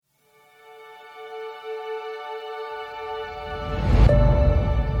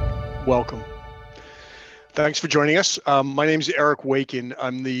Welcome. Thanks for joining us. My name is Eric Wakin.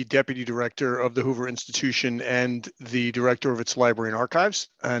 I'm the Deputy Director of the Hoover Institution and the Director of its Library and Archives.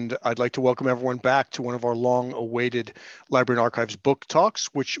 And I'd like to welcome everyone back to one of our long-awaited Library and Archives book talks,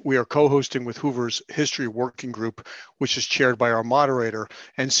 which we are co-hosting with Hoover's History Working Group, which is chaired by our moderator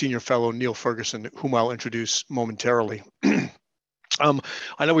and senior fellow, Neil Ferguson, whom I'll introduce momentarily.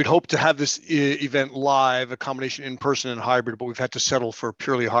 I know we'd hoped to have this event live, a combination in person and hybrid, but we've had to settle for a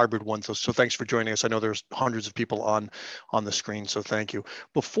purely hybrid one. So thanks for joining us. I know there's hundreds of people on the screen, so thank you.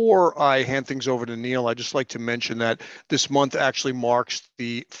 Before I hand things over to Neil, I'd just like to mention that this month actually marks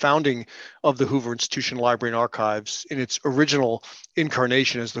the founding of the Hoover Institution Library and Archives in its original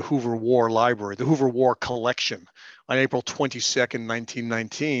incarnation as the Hoover War Library, the Hoover War Collection. On April 22nd,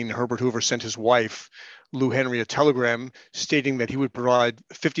 1919, Herbert Hoover sent his wife, Lou Henry, a telegram stating that he would provide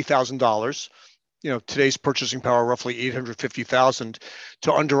 $50,000, today's purchasing power, roughly $850,000,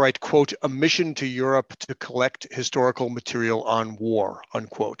 to underwrite, quote, a mission to Europe to collect historical material on war,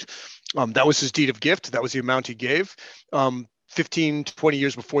 unquote. That was his deed of gift. That was the amount he gave. 15, 20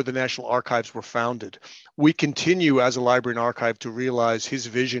 years before the National Archives were founded. We continue as a library and archive to realize his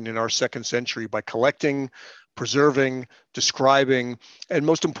vision in our second century by collecting, preserving, describing, and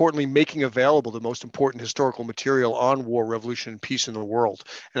most importantly, making available the most important historical material on war, revolution, and peace in the world.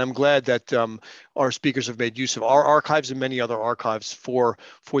 And I'm glad that our speakers have made use of our archives and many other archives for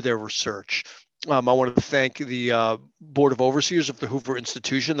their research. I want to thank the Board of Overseers of the Hoover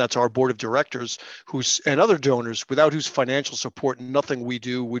Institution. That's our board of directors, and other donors, without whose financial support, nothing we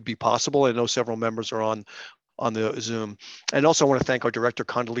do would be possible. I know several members are on the Zoom. And also I want to thank our director,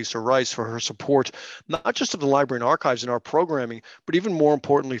 Condoleezza Rice, for her support, not just of the library and archives and our programming, but even more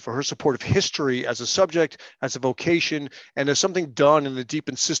importantly, for her support of history as a subject, as a vocation, and as something done in a deep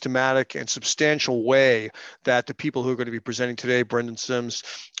and systematic and substantial way that the people who are going to be presenting today, Brendan Sims,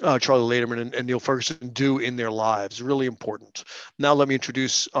 Charlie Lederman, and Neil Ferguson, do in their lives. Really important. Now let me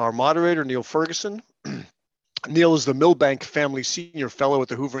introduce our moderator, Neil Ferguson. Neil is the Milbank Family Senior Fellow at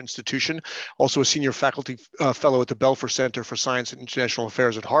the Hoover Institution, also a Senior Faculty Fellow at the Belfer Center for Science and International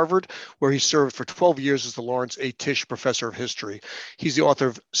Affairs at Harvard, where he served for 12 years as the Lawrence A. Tisch Professor of History. He's the author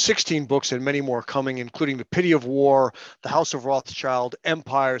of 16 books and many more coming, including The Pity of War, The House of Rothschild,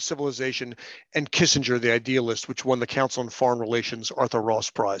 Empire, Civilization, and Kissinger, the Idealist, which won the Council on Foreign Relations Arthur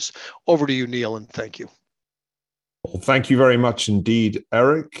Ross Prize. Over to you, Neil, and thank you. Well, thank you very much indeed,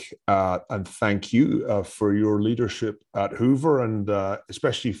 Eric, and thank you for your leadership at Hoover, and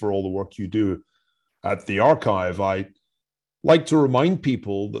especially for all the work you do at the archive. I like to remind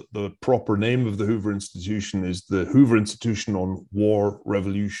people that the proper name of the Hoover Institution is the Hoover Institution on War,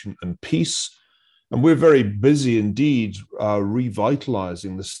 Revolution, and Peace, and we're very busy indeed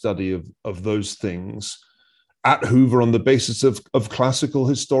revitalizing the study of those things at Hoover on the basis of classical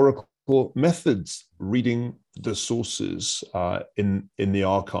historical methods, reading the sources in the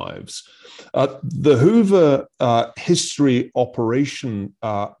archives. The Hoover history operation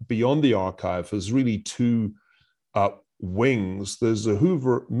beyond the archive has really two wings. There's a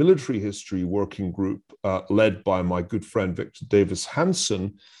Hoover military history working group led by my good friend Victor Davis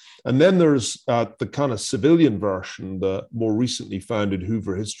Hanson. And then there's the kind of civilian version, the more recently founded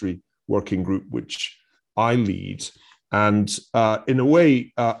Hoover history working group, which I lead. And in a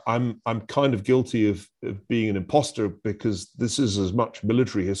way, I'm kind of guilty of being an imposter, because this is as much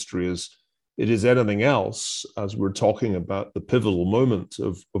military history as it is anything else, as we're talking about the pivotal moment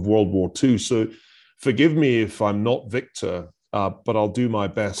of World War II. So forgive me if I'm not Victor, but I'll do my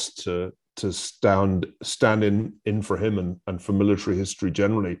best to stand in for him and for military history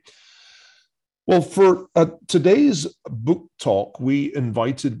generally. Well, for today's book talk, we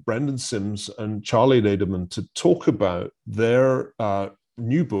invited Brendan Sims and Charlie Lederman to talk about their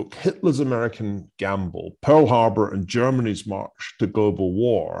new book, Hitler's American Gamble, Pearl Harbor and Germany's March to Global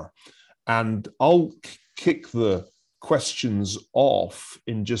War. And I'll kick the questions off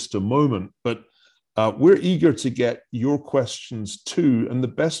in just a moment, but we're eager to get your questions too. And the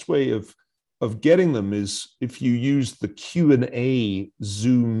best way of getting them is if you use the Q&A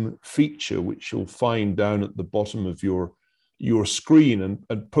Zoom feature, which you'll find down at the bottom of your screen,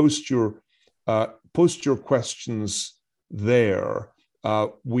 and post your questions there.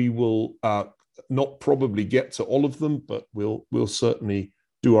 We will not probably get to all of them, but we'll certainly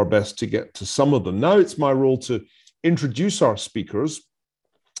do our best to get to some of them. Now it's my role to introduce our speakers.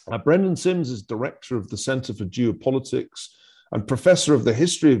 Brendan Sims is director of the Center for Geopolitics and professor of the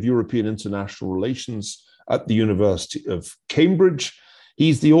history of European international relations at the University of Cambridge.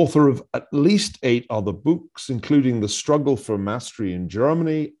 He's the author of at least 8 other books, including The Struggle for Mastery in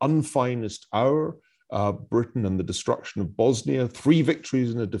Germany, Unfinest Hour, Britain and the destruction of Bosnia, 3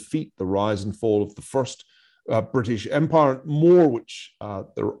 victories and a defeat, the rise and fall of the First British Empire, more which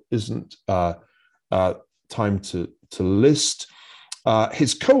there isn't time to list.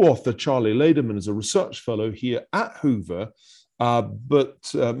 His co-author, Charlie Lederman, is a research fellow here at Hoover,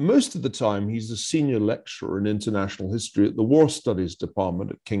 but most of the time he's a senior lecturer in international history at the War Studies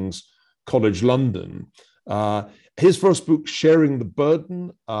Department at King's College London. His first book, Sharing the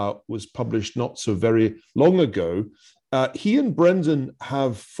Burden, was published not so very long ago. He and Brendan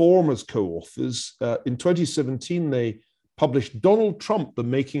have formed as co-authors. In 2017, they published Donald Trump, The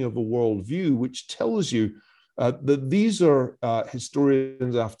Making of a Worldview, which tells you that these are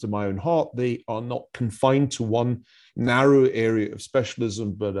historians after my own heart. They are not confined to one narrow area of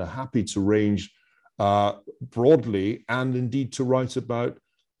specialism, but are happy to range broadly and indeed to write about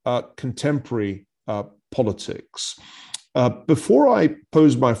contemporary politics. Before I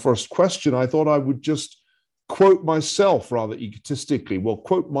pose my first question, I thought I would just quote myself rather egotistically,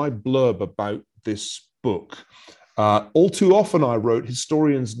 quote my blurb about this book. All too often, I wrote,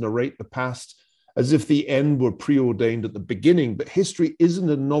 historians narrate the past as if the end were preordained at the beginning, but history isn't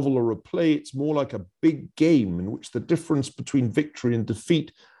a novel or a play. It's more like a big game in which the difference between victory and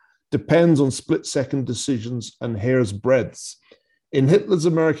defeat depends on split-second decisions and hair's breadths. In Hitler's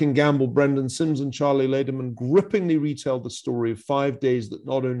American Gamble, Brendan Sims and Charlie Lederman grippingly retell the story of 5 days that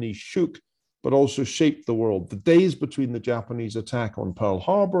not only shook, but also shaped the world. The days between the Japanese attack on Pearl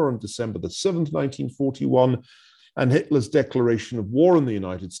Harbor on December the 7th, 1941, and Hitler's declaration of war in the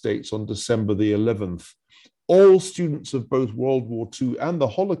United States on December the 11th. All students of both World War II and the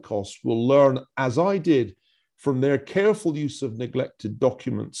Holocaust will learn, as I did, from their careful use of neglected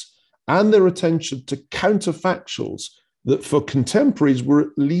documents and their attention to counterfactuals that for contemporaries were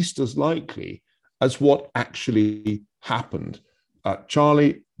at least as likely as what actually happened.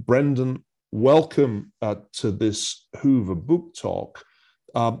 Charlie, Brendan, welcome to this Hoover Book Talk.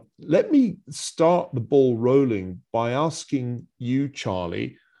 Let me start the ball rolling by asking you,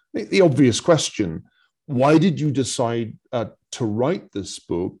 Charlie, the obvious question. Why did you decide to write this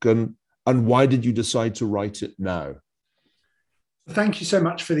book, and why did you decide to write it now? Thank you so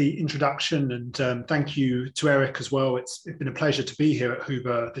much for the introduction, and thank you to Eric as well. It's been a pleasure to be here at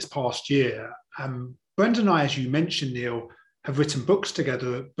Hoover this past year. Brendan and I, as you mentioned, Neil, have written books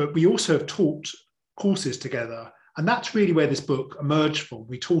together, but we also have taught courses together. And that's really where this book emerged from.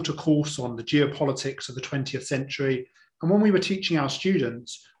 We taught a course on the geopolitics of the 20th century. And when we were teaching our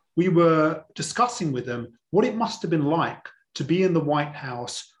students, we were discussing with them what it must have been like to be in the White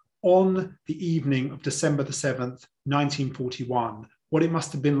House on the evening of December the 7th, 1941, what it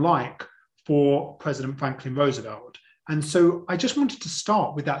must have been like for President Franklin Roosevelt. And so I just wanted to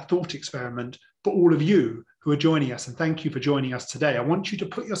start with that thought experiment for all of you who are joining us, and thank you for joining us today. I want you to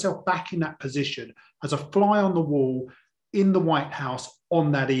put yourself back in that position as a fly on the wall in the White House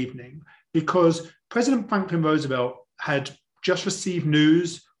on that evening, because President Franklin Roosevelt had just received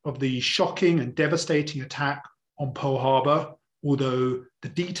news of the shocking and devastating attack on Pearl Harbor, although the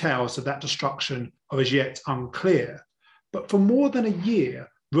details of that destruction are as yet unclear. But for more than a year,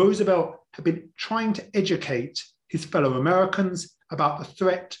 Roosevelt had been trying to educate his fellow Americans about the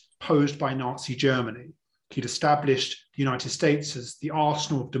threat posed by Nazi Germany. He'd established the United States as the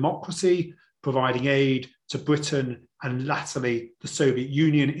arsenal of democracy, providing aid to Britain and latterly the Soviet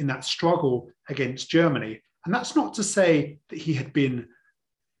Union in that struggle against Germany. And that's not to say that he had been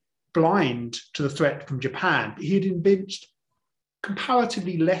blind to the threat from Japan, but he had evinced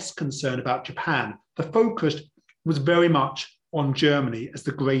comparatively less concern about Japan. The focus was very much on Germany as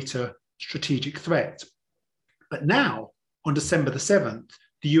the greater strategic threat. But now, on December the 7th,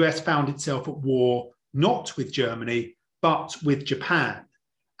 the US found itself at war not with Germany, but with Japan.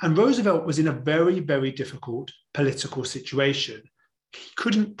 And Roosevelt was in a very, very difficult political situation. He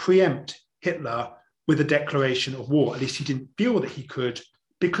couldn't preempt Hitler with a declaration of war. At least he didn't feel that he could,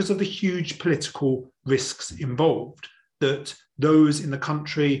 because of the huge political risks involved, that those in the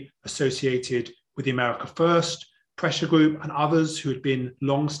country associated with the America First pressure group and others who had been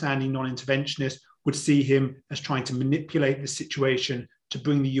long-standing non-interventionists would see him as trying to manipulate the situation to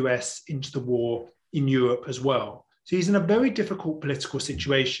bring the US into the war in Europe as well. So he's in a very difficult political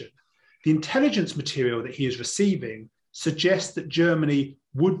situation. The intelligence material that he is receiving suggests that Germany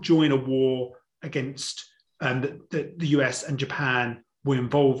would join a war against that the US and Japan were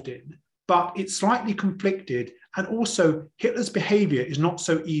involved in. But it's slightly conflicted, and also Hitler's behavior is not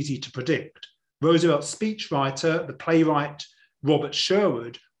so easy to predict. Roosevelt's speechwriter, the playwright Robert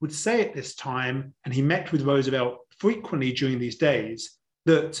Sherwood, would say at this time, and he met with Roosevelt frequently during these days,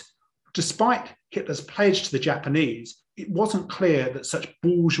 that despite Hitler's pledge to the Japanese, it wasn't clear that such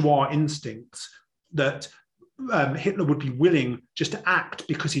bourgeois instincts that Hitler would be willing just to act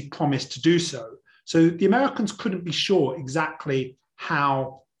because he promised to do so. So the Americans couldn't be sure exactly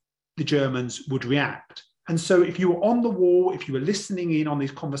how the Germans would react. And so if you were on the wall, if you were listening in on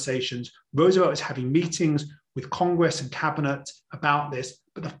these conversations, Roosevelt was having meetings with Congress and cabinet about this,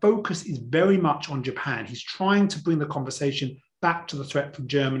 but the focus is very much on Japan. He's trying to bring the conversation back to the threat from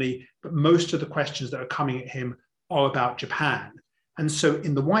Germany, but most of the questions that are coming at him are about Japan. And so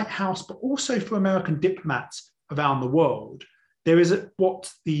in the White House, but also for American diplomats around the world, there is what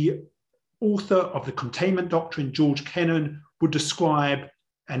the author of The Containment Doctrine, George Kennan, would describe,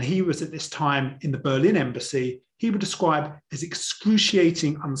 and he was at this time in the Berlin embassy, he would describe as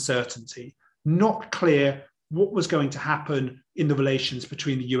excruciating uncertainty, not clear what was going to happen in the relations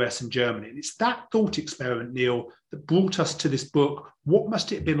between the US and Germany. And it's that thought experiment, Neil, that brought us to this book. What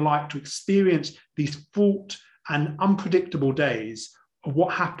must it have been like to experience these fraught and unpredictable days of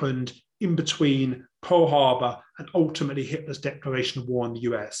what happened in between Pearl Harbor and ultimately Hitler's declaration of war on the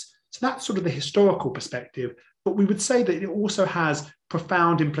US? So that's sort of the historical perspective, but we would say that it also has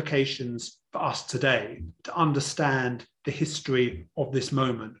profound implications for us today to understand the history of this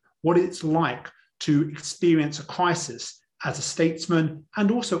moment, what it's like to experience a crisis as a statesman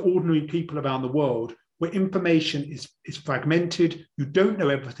and also ordinary people around the world where information is fragmented, you don't know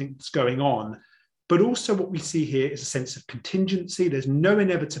everything that's going on, but also what we see here is a sense of contingency. There's no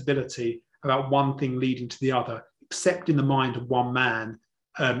inevitability about one thing leading to the other, except in the mind of one man,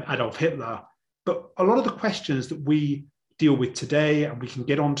 Adolf Hitler. But a lot of the questions that we deal with today, and we can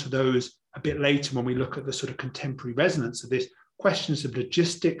get onto those a bit later when we look at the sort of contemporary resonance of this, questions of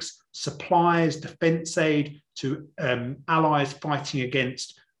logistics, supplies, defense aid to allies fighting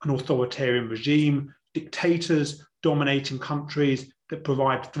against an authoritarian regime, dictators dominating countries that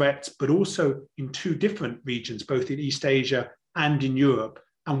provide threats, but also in two different regions, both in East Asia and in Europe,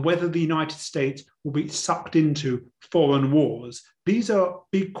 and whether the United States will be sucked into foreign wars. These are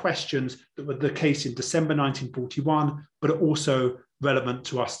big questions that were the case in December 1941, but are also relevant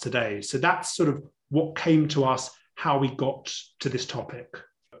to us today. So that's sort of what came to us, how we got to this topic.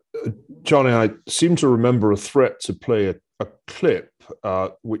 Johnny, I seem to remember a threat to play a clip,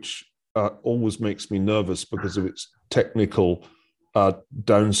 which always makes me nervous because of its technical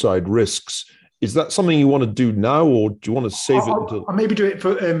downside risks. Is that something you want to do now, or do you want to save it until... I'll maybe do it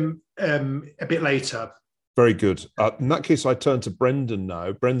for a bit later. Very good. In that case, I turn to Brendan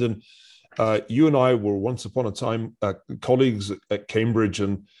now. Brendan, you and I were once upon a time colleagues at Cambridge,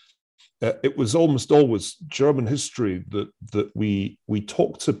 and it was almost always German history that we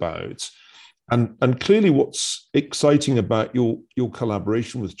talked about. And clearly what's exciting about your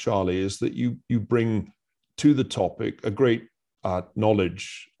collaboration with Charlie is that you bring to the topic a great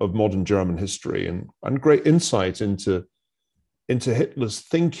knowledge of modern German history and great insight into Hitler's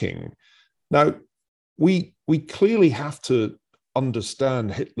thinking. Now, we clearly have to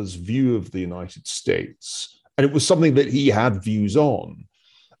understand Hitler's view of the United States, and it was something that he had views on.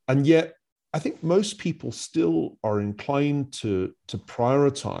 And yet, I think most people still are inclined to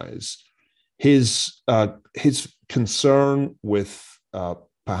prioritize his concern with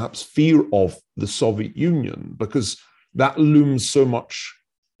perhaps fear of the Soviet Union, because that looms so much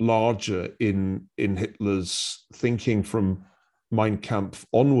larger in Hitler's thinking from Mein Kampf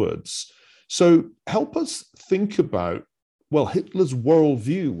onwards. So help us think about, well, Hitler's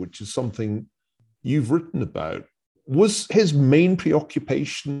worldview, which is something you've written about. Was his main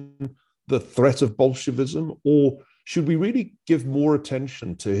preoccupation the threat of Bolshevism, or should we really give more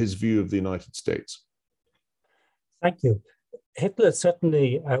attention to his view of the United States? Thank you. Hitler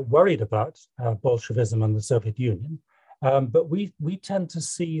certainly worried about Bolshevism and the Soviet Union, but we tend to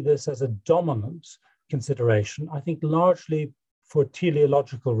see this as a dominant consideration, I think largely for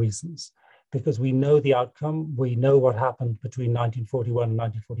teleological reasons, because we know the outcome, we know what happened between 1941 and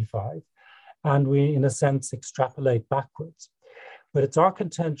 1945, and we, in a sense, extrapolate backwards. But it's our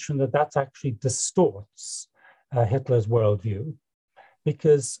contention that that actually distorts Hitler's worldview,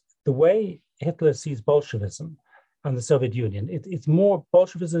 because the way Hitler sees Bolshevism and the Soviet Union,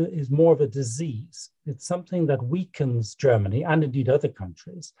 Bolshevism is more of a disease. It's something that weakens Germany and indeed other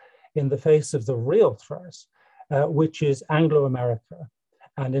countries in the face of the real threat, which is Anglo-America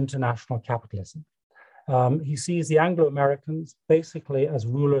and international capitalism. He sees the Anglo-Americans basically as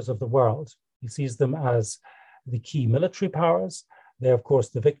rulers of the world. He sees them as the key military powers. They're, of course,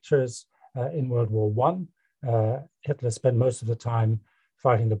 the victors in World War I. Hitler spent most of the time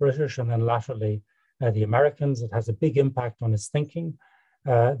fighting the British and then latterly the Americans. It has a big impact on his thinking.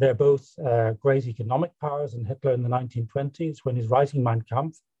 They're both great economic powers, and Hitler in the 1920s, when he's writing Mein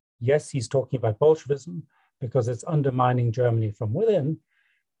Kampf, yes, he's talking about Bolshevism because it's undermining Germany from within,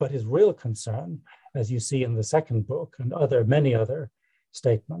 But his real concern, as you see in the second book and many other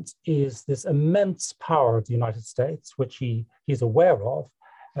statements, is this immense power of the United States, which he's aware of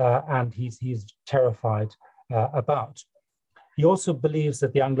and he's terrified about. He also believes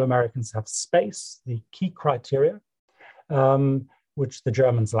that the Anglo-Americans have space, the key criteria, which the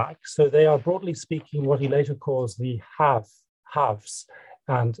Germans lack. So they are, broadly speaking, what he later calls the haves,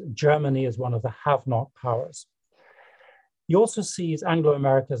 and Germany is one of the have-not powers. He also sees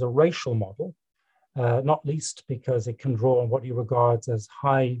Anglo-America as a racial model, not least because it can draw on what he regards as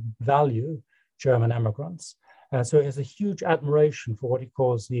high-value German immigrants. So he has a huge admiration for what he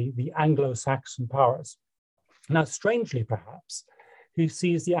calls the Anglo-Saxon powers. Now, strangely perhaps, he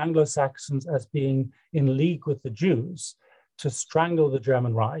sees the Anglo-Saxons as being in league with the Jews to strangle the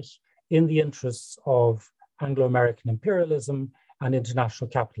German Reich in the interests of Anglo-American imperialism and international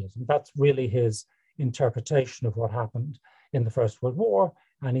capitalism. That's really his interpretation of what happened in the First World War,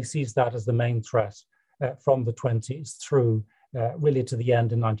 and he sees that as the main threat from the 20s through really to the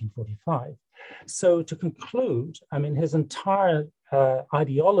end in 1945. So to conclude, I mean, his entire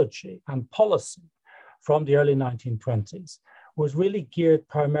ideology and policy from the early 1920s was really geared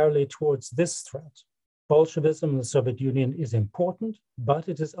primarily towards this threat. Bolshevism in the Soviet Union is important, but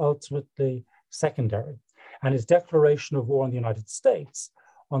it is ultimately secondary. And his declaration of war on the United States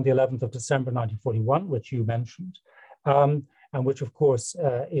on the 11th of December 1941, which you mentioned, and which of course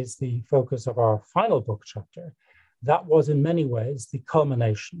is the focus of our final book chapter, that was in many ways the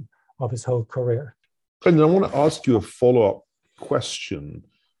culmination of his whole career. And I want to ask you a follow-up question,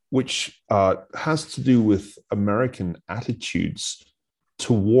 which has to do with American attitudes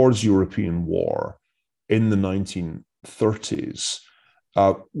towards European war in the 1930s.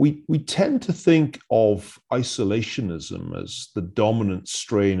 We tend to think of isolationism as the dominant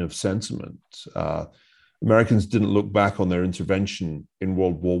strain of sentiment. Americans didn't look back on their intervention in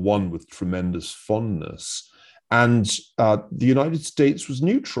World War I with tremendous fondness. And the United States was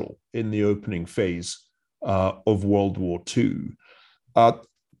neutral in the opening phase of World War II.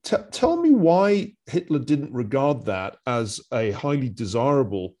 Tell me why Hitler didn't regard that as a highly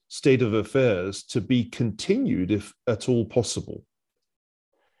desirable state of affairs to be continued, if at all possible.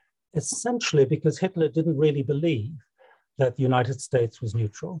 Essentially because Hitler didn't really believe that the United States was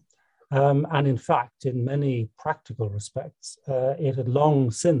neutral. And in fact, in many practical respects, it had long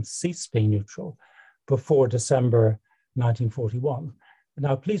since ceased being neutral before December 1941.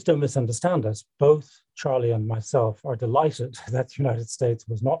 Now, please don't misunderstand us. Both Charlie and myself are delighted that the United States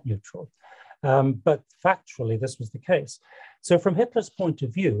was not neutral. But factually, this was the case. So from Hitler's point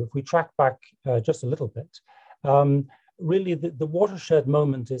of view, if we track back just a little bit, really the watershed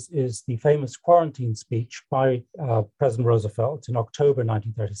moment is the famous quarantine speech by President Roosevelt in October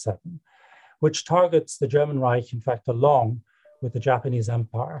 1937, which targets the German Reich, in fact, along with the Japanese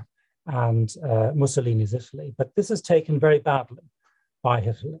Empire and Mussolini's Italy. But this is taken very badly by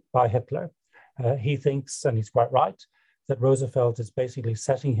Hitler. He thinks, and he's quite right, that Roosevelt is basically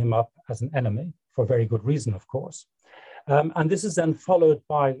setting him up as an enemy, for very good reason, of course. And this is then followed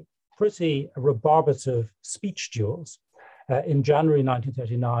by pretty rebarbative speech duels in January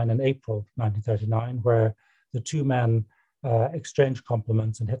 1939 and April 1939, where the two men exchange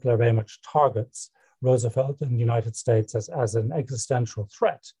compliments, and Hitler very much targets Roosevelt and the United States as an existential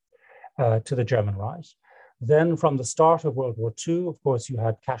threat to the German Reich. Then from the start of World War II, of course, you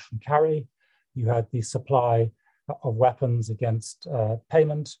had cash and carry, you had the supply of weapons against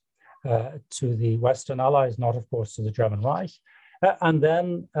payment to the Western Allies, not of course to the German Reich. And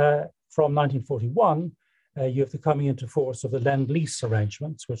then from 1941, you have the coming into force of the Lend-Lease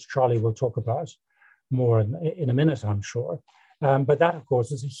arrangements, which Charlie will talk about more in a minute, I'm sure. But that, of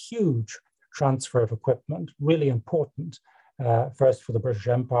course, is a huge transfer of equipment, really important, first for the British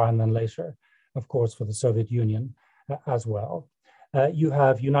Empire and then later, of course, for the Soviet Union as well. You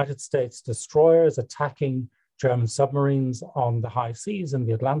have United States destroyers attacking German submarines on the high seas in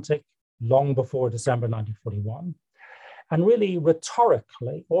the Atlantic long before December 1941. And really,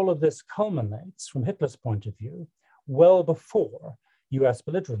 rhetorically, all of this culminates, from Hitler's point of view, well before US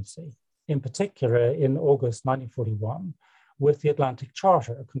belligerency, in particular in August 1941, with the Atlantic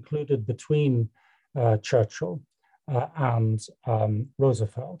Charter concluded between Churchill and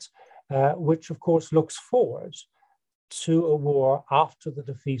Roosevelt, which of course looks forward to a war after the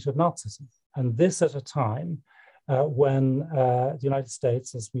defeat of Nazism. And this at a time when the United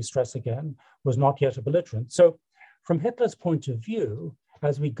States, as we stress again, was not yet a belligerent. So from Hitler's point of view,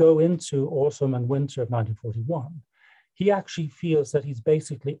 as we go into autumn and winter of 1941, he actually feels that he's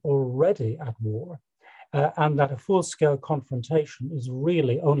basically already at war and that a full-scale confrontation is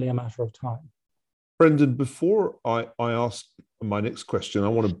really only a matter of time. Brendan, before I ask my next question, I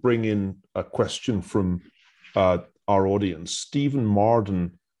want to bring in a question from our audience. Stephen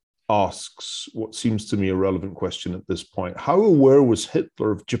Marden asks what seems to me a relevant question at this point. How aware was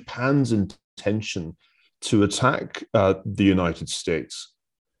Hitler of Japan's intention to attack the United States?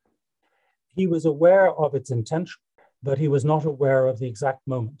 He was aware of its intention, but he was not aware of the exact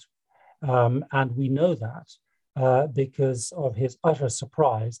moment. And we know that because of his utter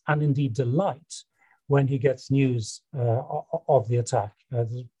surprise and indeed delight when he gets news of the attack.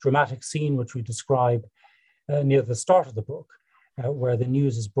 The dramatic scene which we describe near the start of the book, where the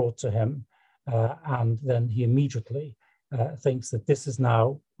news is brought to him, and then he immediately thinks that this is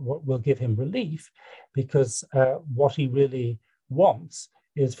now what will give him relief, because what he really wants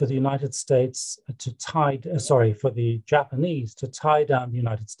is for the United States to for the Japanese to tie down the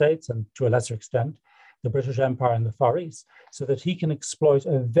United States and to a lesser extent, the British Empire in the Far East, so that he can exploit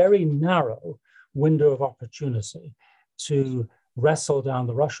a very narrow window of opportunity to wrestle down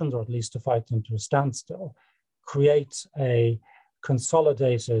the Russians, or at least to fight them to a standstill, create a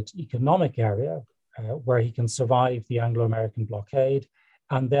consolidated economic area where he can survive the Anglo-American blockade,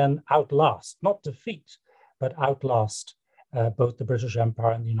 and then outlast, not defeat, but outlast both the British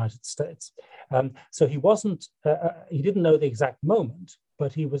Empire and the United States. So he didn't know the exact moment,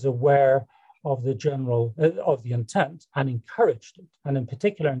 but he was aware of the general, of the intent, and encouraged it, and in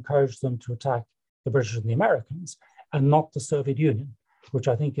particular encouraged them to attack the British and the Americans, and not the Soviet Union, which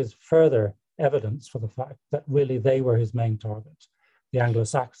I think is further evidence for the fact that really they were his main target, the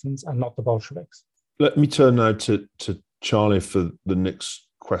Anglo-Saxons and not the Bolsheviks. Let me turn now to Charlie for the next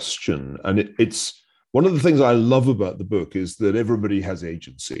question. And it's one of the things I love about the book is that everybody has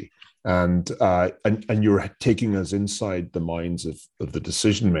agency, and you're taking us inside the minds of the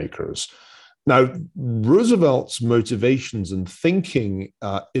decision makers. Now, Roosevelt's motivations and thinking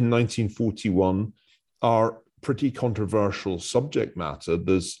in 1941 are pretty controversial subject matter.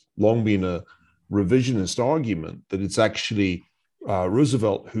 There's long been a revisionist argument that it's actually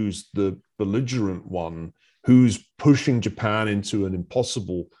Roosevelt who's the belligerent one, who's pushing Japan into an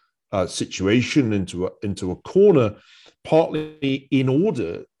impossible situation, into a corner, partly in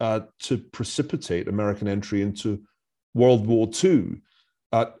order to precipitate American entry into World War II.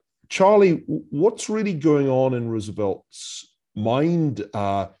 Charlie, what's really going on in Roosevelt's mind?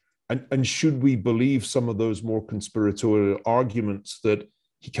 And should we believe some of those more conspiratorial arguments that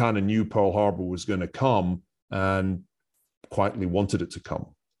he kind of knew Pearl Harbor was going to come and quietly wanted it to come?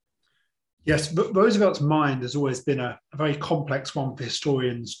 Yes, but Roosevelt's mind has always been a very complex one for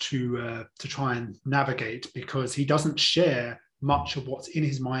historians to try and navigate, because he doesn't share much of what's in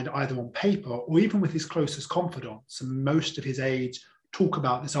his mind either on paper or even with his closest confidants. And most of his aides talk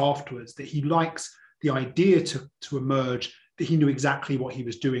about this afterwards, that he likes the idea to emerge that he knew exactly what he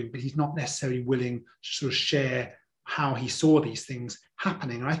was doing, but he's not necessarily willing to sort of share how he saw these things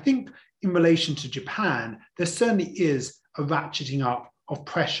happening. And I think in relation to Japan, there certainly is a ratcheting up of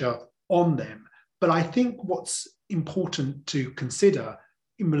pressure on them. But I think what's important to consider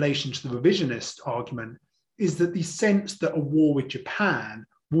in relation to the revisionist argument is that the sense that a war with Japan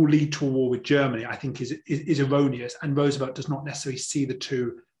will lead to a war with Germany, I think is erroneous. And Roosevelt does not necessarily see the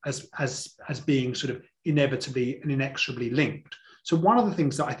two as being sort of inevitably and inexorably linked. So one of the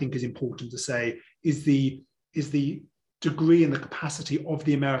things that I think is important to say is the degree and the capacity of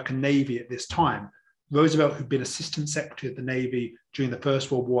the American Navy at this time. Roosevelt, who'd been Assistant Secretary of the Navy during the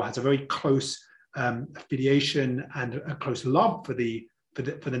First World War, has a very close affiliation and a close love for the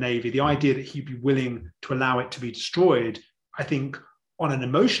Navy. The idea that he'd be willing to allow it to be destroyed, I think, on an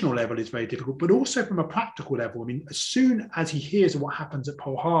emotional level is very difficult, but also from a practical level. I mean, as soon as he hears of what happens at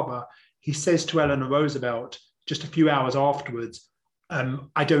Pearl Harbor, he says to Eleanor Roosevelt just a few hours afterwards,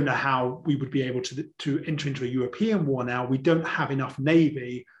 I don't know how we would be able to enter into a European war now. We don't have enough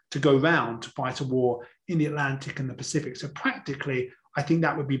Navy to go round to fight a war in the Atlantic and the Pacific. So practically, I think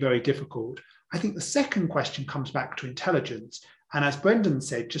that would be very difficult. I think the second question comes back to intelligence. And as Brendan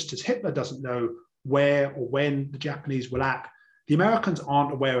said, just as Hitler doesn't know where or when the Japanese will act, the Americans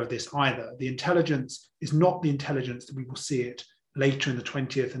aren't aware of this either. The intelligence is not the intelligence that we will see it later in the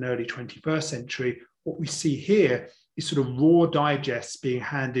 20th and early 21st century. What we see here is sort of raw digests being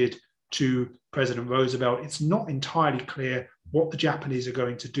handed to President Roosevelt. It's not entirely clear what the Japanese are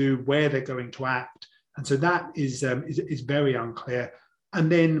going to do, where they're going to act. And so that is very unclear.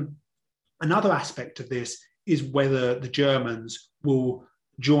 And then another aspect of this is whether the Germans will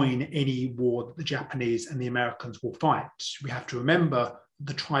join any war that the Japanese and the Americans will fight. We have to remember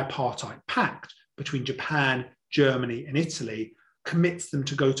the tripartite pact between Japan, Germany, and Italy commits them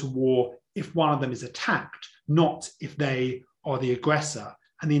to go to war if one of them is attacked, not if they are the aggressor.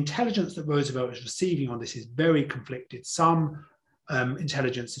 And the intelligence that Roosevelt is receiving on this is very conflicted. Some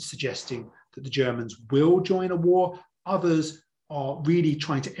intelligence is suggesting that the Germans will join a war. Others are really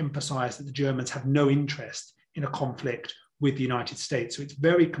trying to emphasize that the Germans have no interest in a conflict with the United States. So it's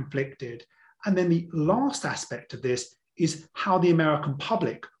very conflicted. And then the last aspect of this is how the American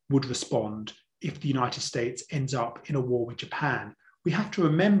public would respond if the United States ends up in a war with Japan. We have to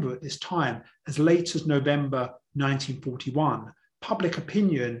remember at this time, as late as November 1941, public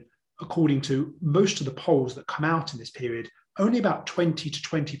opinion, according to most of the polls that come out in this period, only about 20 to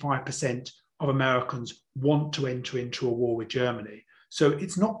 25% of Americans want to enter into a war with Germany. So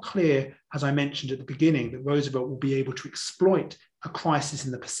it's not clear, as I mentioned at the beginning, that Roosevelt will be able to exploit a crisis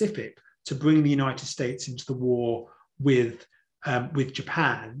in the Pacific to bring the United States into the war with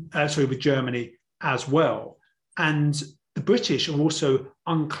Germany as well. And the British are also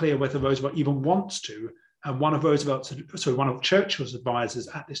unclear whether Roosevelt even wants to. And one of Churchill's advisors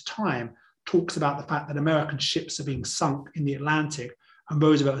at this time talks about the fact that American ships are being sunk in the Atlantic, and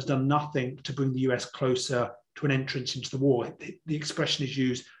Roosevelt has done nothing to bring the US closer to an entrance into the war. The expression is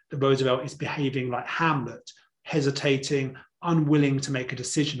used that Roosevelt is behaving like Hamlet, hesitating, unwilling to make a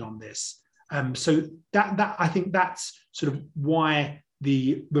decision on this. So that I think that's sort of why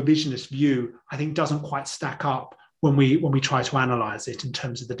the revisionist view, I think, doesn't quite stack up when we try to analyze it in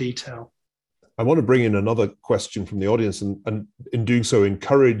terms of the detail. I want to bring in another question from the audience, and in doing so,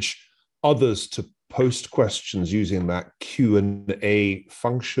 encourage others to post questions using that Q&A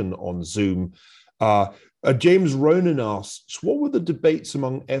function on Zoom. James Ronan asks, what were the debates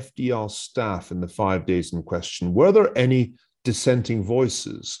among FDR staff in the 5 days in question? Were there any dissenting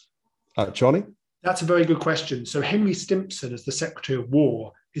voices? Charlie? That's a very good question. So Henry Stimson, as the Secretary of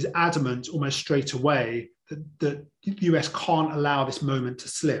War, is adamant almost straight away that the US can't allow this moment to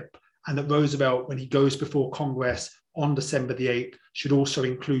slip, and that Roosevelt, when he goes before Congress on December the 8th, should also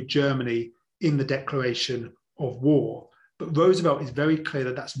include Germany in the declaration of war. But Roosevelt is very clear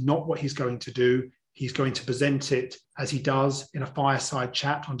that that's not what he's going to do. He's going to present it, as he does, in a fireside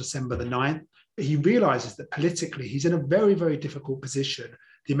chat on December the 9th. But he realizes that politically he's in a very, very difficult position.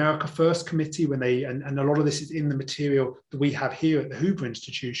 The America First Committee, and a lot of this is in the material that we have here at the Hoover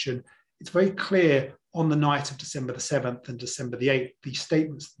Institution, it's very clear on the night of December the 7th and December the 8th, the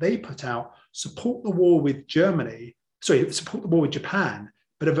statements they put out support the war with support the war with Japan,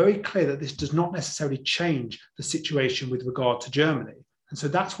 but are very clear that this does not necessarily change the situation with regard to Germany. And so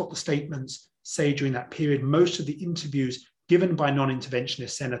that's what the statements say during that period. Most of the interviews given by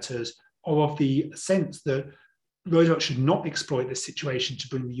non-interventionist senators are of the sense that Roosevelt should not exploit this situation to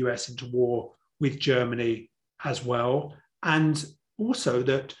bring the US into war with Germany as well. And also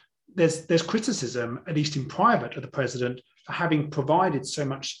that there's criticism, at least in private, of the president for having provided so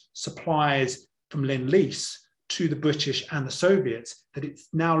much supplies from Lend-Lease to the British and the Soviets that it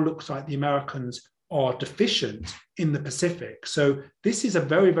now looks like the Americans are deficient in the Pacific. So this is a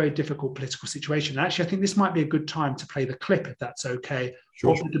very, very difficult political situation. And actually, I think this might be a good time to play the clip, if that's okay,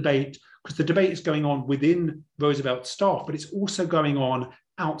 of the debate, because the debate is going on within Roosevelt's staff, but it's also going on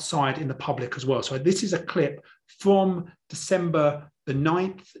outside in the public as well. So this is a clip from December the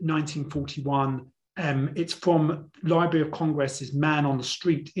 9th, 1941. It's from Library of Congress's Man on the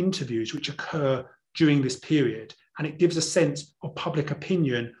Street interviews, which occur during this period. And it gives a sense of public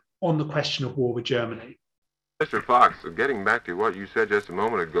opinion on the question of war with Germany. Mr. Fox, getting back to what you said just a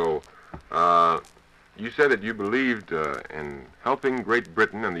moment ago, you said that you believed in helping Great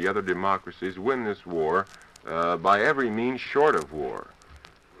Britain and the other democracies win this war by every means short of war.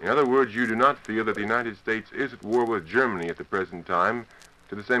 In other words, you do not feel that the United States is at war with Germany at the present time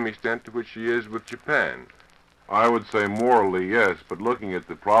to the same extent to which she is with Japan. I would say morally, yes, but looking at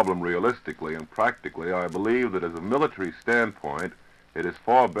the problem realistically and practically, I believe that as a military standpoint, it is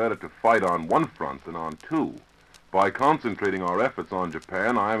far better to fight on one front than on two. By concentrating our efforts on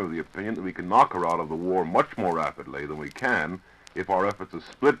Japan, I am of the opinion that we can knock her out of the war much more rapidly than we can if our efforts are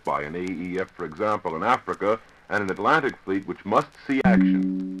split by an AEF, for example, in Africa, and an Atlantic fleet which must see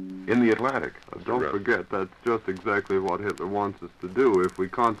action in the Atlantic. Don't forget, that's just exactly what Hitler wants us to do. If we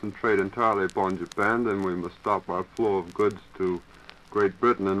concentrate entirely upon Japan, then we must stop our flow of goods to Great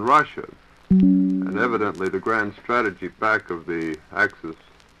Britain and Russia. And evidently the grand strategy back of the Axis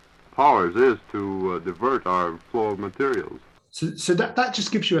powers is to divert our flow of materials. So that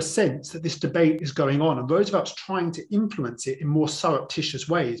just gives you a sense that this debate is going on, and Roosevelt's trying to influence it in more surreptitious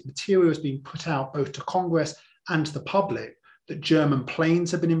ways. Material is being put out both to Congress and to the public that German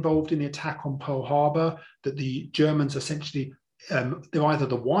planes have been involved in the attack on Pearl Harbor, that the Germans essentially, they're either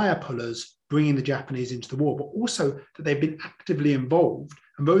the wire pullers bringing the Japanese into the war, but also that they've been actively involved.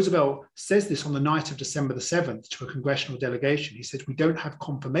 And Roosevelt says this on the night of December the 7th to a congressional delegation. He says, we don't have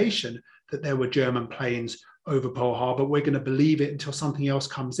confirmation that there were German planes over Pearl Harbor. We're going to believe it until something else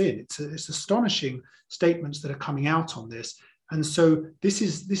comes in. It's astonishing statements that are coming out on this. And so this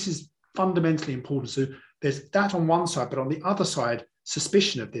is fundamentally important. So there's that on one side, but on the other side,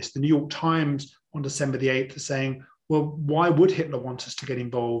 suspicion of this. The New York Times on December the 8th is saying, well, why would Hitler want us to get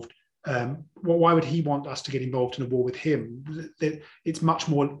involved? Why would he want us to get involved in a war with him? It's much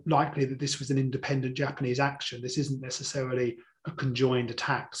more likely that this was an independent Japanese action. This isn't necessarily a conjoined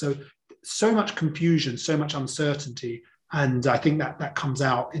attack. So much confusion, so much uncertainty. And I think that comes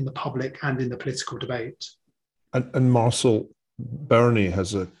out in the public and in the political debate. And Marcel, Bernie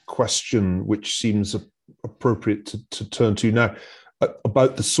has a question which seems appropriate to turn to now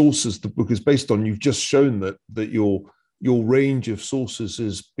about the sources. The book is based on. You've just shown that your range of sources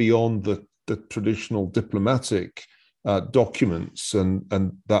is beyond the traditional diplomatic documents, and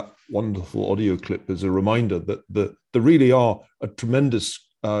that wonderful audio clip is a reminder that there really are a tremendous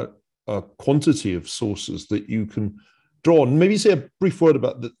quantity of sources that you can draw on. Maybe say a brief word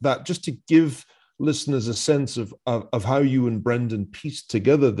about that, just to give listeners a sense of how you and Brendan pieced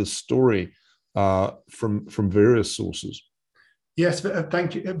together this story from various sources. Yes,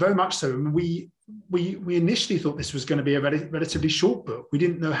 thank you very much. So we initially thought this was going to be a relatively short book. We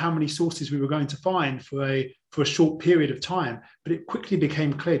didn't know how many sources we were going to find for a short period of time, but it quickly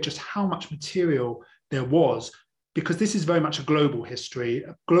became clear just how much material there was, because this is very much a global history,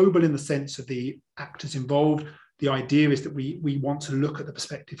 global in the sense of the actors involved. The idea is that we want to look at the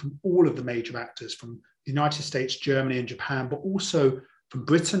perspective from all of the major actors, from the United States, Germany, and Japan, but also from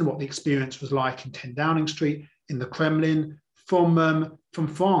Britain, what the experience was like in 10 Downing Street, in the Kremlin, from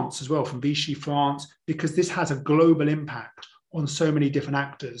France as well, from Vichy France, because this has a global impact on so many different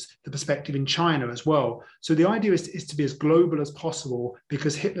actors, the perspective in China as well. So the idea is to be as global as possible,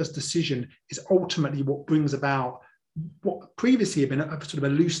 because Hitler's decision is ultimately what brings about what previously had been a sort of a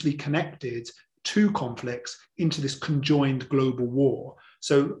loosely connected two conflicts into this conjoined global war.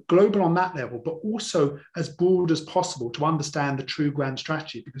 So global on that level, but also as broad as possible to understand the true grand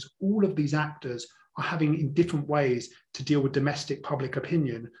strategy, because all of these actors are having in different ways to deal with domestic public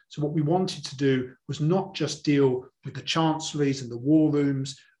opinion. So what we wanted to do was not just deal with the chancelleries and the war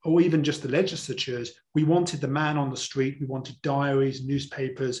rooms, or even just the legislatures. We wanted the man on the street. We wanted diaries,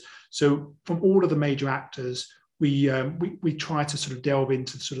 newspapers. So from all of the major actors, we try to sort of delve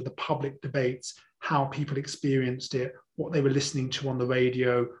into sort of the public debates, how people experienced it, what they were listening to on the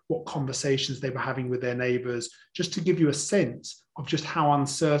radio, what conversations they were having with their neighbors, just to give you a sense of just how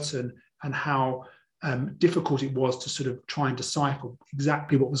uncertain and how difficult it was to sort of try and decipher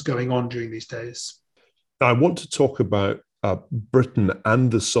exactly what was going on during these days. I want to talk about Britain and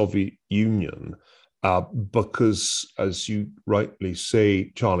the Soviet Union because, as you rightly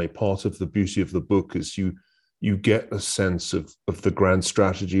say, Charlie, part of the beauty of the book is you get a sense of the grand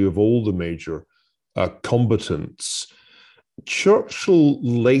strategy of all the major combatants. Churchill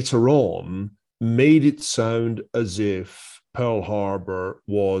later on made it sound as if Pearl Harbor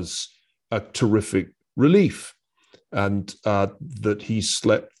was a terrific relief, and that he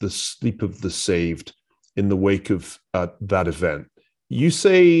slept the sleep of the saved in the wake of that event. You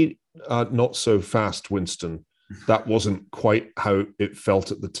say, not so fast, Winston. That wasn't quite how it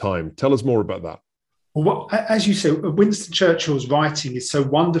felt at the time. Tell us more about that. Well, as you say, Winston Churchill's writing is so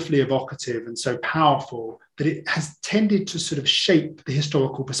wonderfully evocative and so powerful that it has tended to sort of shape the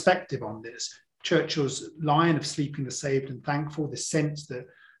historical perspective on this. Churchill's line of sleeping the saved and thankful, the sense that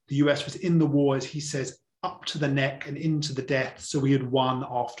the US was in the war, as he says, up to the neck and into the death, so we had won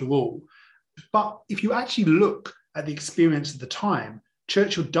after all. But if you actually look at the experience of the time,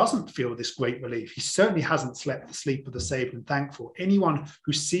 Churchill doesn't feel this great relief. He certainly hasn't slept the sleep of the saved and thankful. Anyone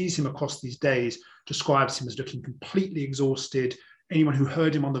who sees him across these days describes him as looking completely exhausted. Anyone who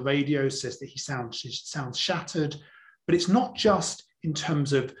heard him on the radio says that he sounds shattered. But it's not just in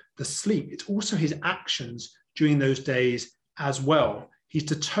terms of the sleep, it's also his actions during those days as well. He's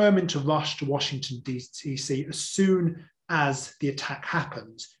determined to rush to Washington, D.C. as soon as the attack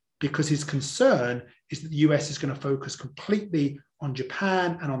happens, because his concern is that the US is going to focus completely on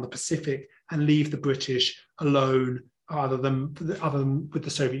Japan and on the Pacific and leave the British alone, other than with the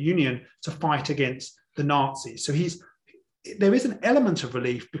Soviet Union, to fight against the Nazis. So there is an element of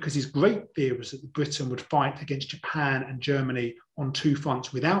relief, because his great fear was that Britain would fight against Japan and Germany on two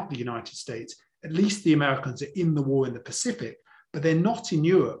fronts without the United States. At least the Americans are in the war in the Pacific, but they're not in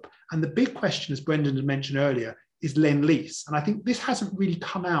Europe. And the big question, as Brendan had mentioned earlier, is Lend-Lease. And I think this hasn't really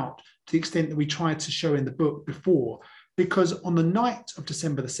come out to the extent that we tried to show in the book before, because on the night of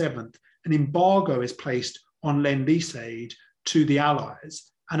December the 7th, an embargo is placed on Lend-Lease aid to the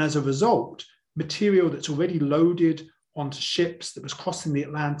Allies. And as a result, material that's already loaded onto ships that was crossing the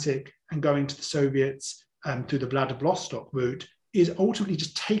Atlantic and going to the Soviets through the Vladivostok route is ultimately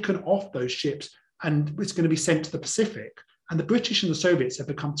just taken off those ships, and it's going to be sent to the Pacific. And the British and the Soviets have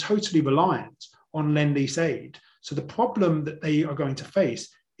become totally reliant on Lend-Lease aid. So the problem that they are going to face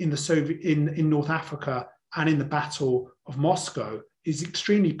in North Africa and in the Battle of Moscow is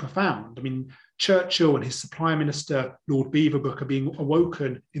extremely profound. I mean, Churchill and his supply minister, Lord Beaverbrook, are being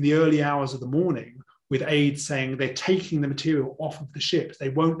awoken in the early hours of the morning with aides saying they're taking the material off of the ships. They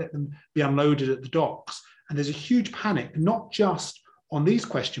won't let them be unloaded at the docks. And there's a huge panic, not just on these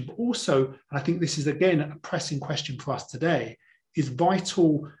questions, but also, and I think this is again a pressing question for us today, is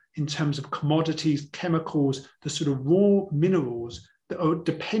vital in terms of commodities, chemicals, the sort of raw minerals that are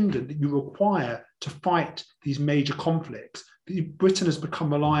dependent, that you require to fight these major conflicts. Britain has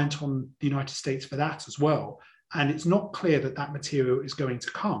become reliant on the United States for that as well. And it's not clear that that material is going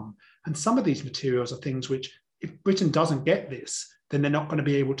to come. And some of these materials are things which, if Britain doesn't get this, then they're not going to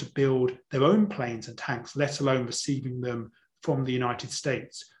be able to build their own planes and tanks, let alone receiving them from the United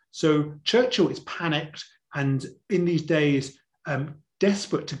States. So Churchill is panicked and in these days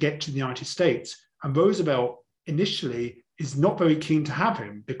desperate to get to the United States. And Roosevelt initially is not very keen to have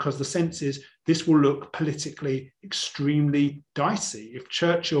him because the sense is this will look politically extremely dicey. If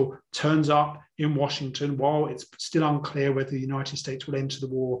Churchill turns up in Washington while it's still unclear whether the United States will enter the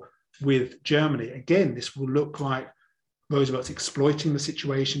war with Germany, again, this will look like Roosevelt's exploiting the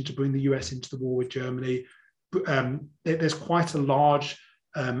situation to bring the US into the war with Germany. There's quite a large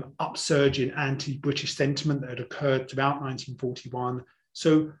upsurge in anti-British sentiment that had occurred throughout 1941.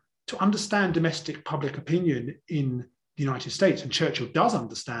 So to understand domestic public opinion in the United States, and Churchill does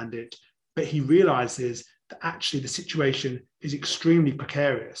understand it, but he realizes that actually the situation is extremely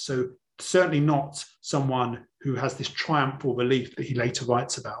precarious. So certainly not someone who has this triumphal relief that he later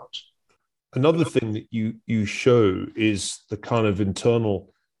writes about. Another thing that you show is the kind of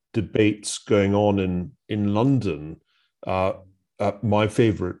internal debates going on in London. My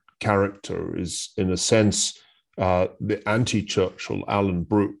favorite character is, in a sense, the anti-Churchill Alan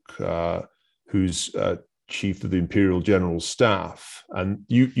Brooke, who's chief of the Imperial General Staff. And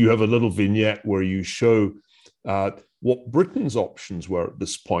you have a little vignette where you show what Britain's options were at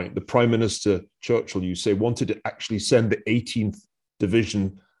this point. The Prime Minister, Churchill, you say, wanted to actually send the 18th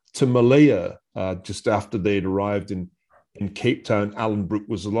Division to Malaya just after they'd arrived in Cape Town. Alan Brooke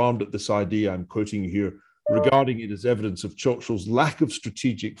was alarmed at this idea, I'm quoting you here, regarding it as evidence of Churchill's lack of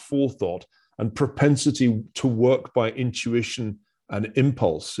strategic forethought and propensity to work by intuition and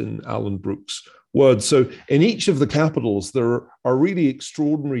impulse, in Alan Brooke's words. So in each of the capitals, there are really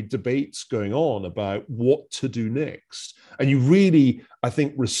extraordinary debates going on about what to do next. And you really, I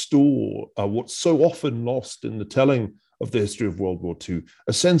think, restore what's so often lost in the telling of the history of World War II,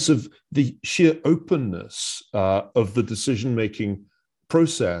 a sense of the sheer openness of the decision-making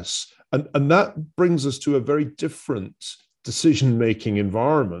process. And that brings us to a very different decision-making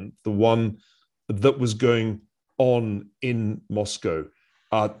environment, the one that was going on in Moscow.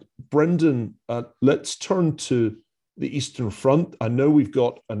 Brendan, let's turn to the Eastern Front. I know we've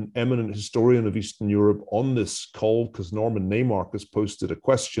got an eminent historian of Eastern Europe on this call because Norman Neymark has posted a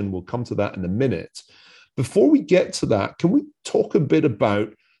question. We'll come to that in a minute. Before we get to that, can we talk a bit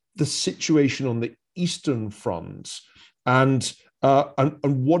about the situation on the Eastern Front and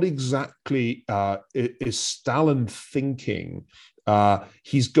what exactly is Stalin thinking?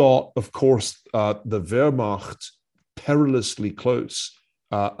 He's got, of course, the Wehrmacht perilously close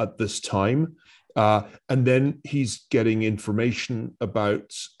at this time. And then he's getting information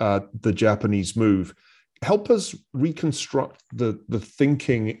about the Japanese move. Help us reconstruct the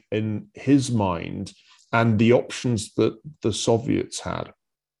thinking in his mind and the options that the Soviets had.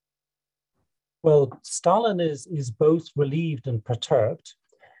 Well, Stalin is both relieved and perturbed.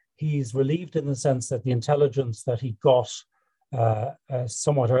 He's relieved in the sense that the intelligence that he got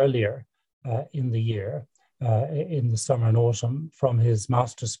somewhat earlier in the year, in the summer and autumn, from his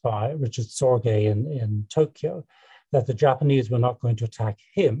master spy, Richard Sorge in Tokyo, that the Japanese were not going to attack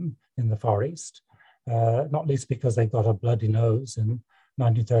him in the Far East, not least because they got a bloody nose in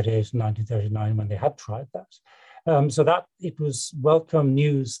 1938 and 1939 when they had tried that. So that it was welcome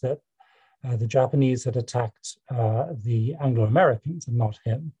news that the Japanese had attacked the Anglo-Americans and not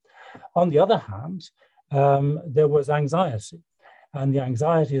him. On the other hand, there was anxiety. And the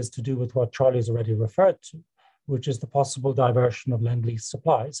anxiety is to do with what Charlie's already referred to, which is the possible diversion of Lend-Lease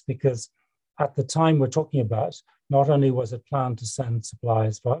supplies. Because at the time we're talking about, not only was it planned to send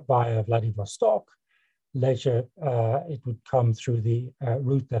supplies via Vladivostok, later it would come through the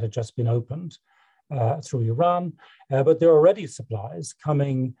route that had just been opened through Iran, but there are already supplies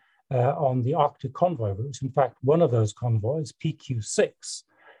coming on the Arctic convoy route. In fact, one of those convoys, PQ6,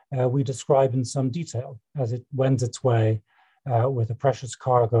 we describe in some detail as it wends its way with a precious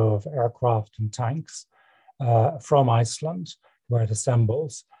cargo of aircraft and tanks from Iceland, where it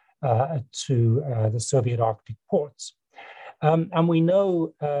assembles, to the Soviet Arctic ports. And we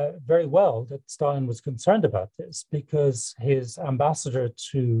know very well that Stalin was concerned about this because his ambassador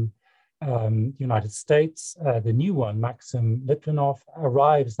to the United States, the new one, Maxim Litvinov,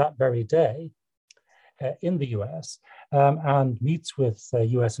 arrives that very day in the US and meets with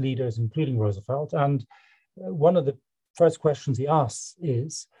US leaders, including Roosevelt. And one of the first questions he asks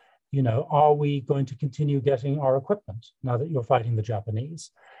is, are we going to continue getting our equipment now that you're fighting the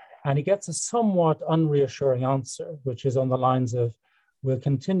Japanese? And he gets a somewhat unreassuring answer, which is on the lines of, we'll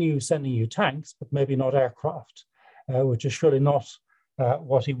continue sending you tanks, but maybe not aircraft, which is surely not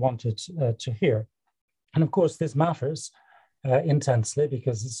what he wanted to hear. And of course, this matters intensely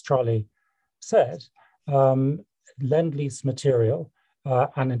because, as Charlie said, Lend-Lease material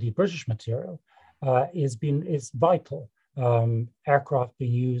and indeed British material is vital. Aircraft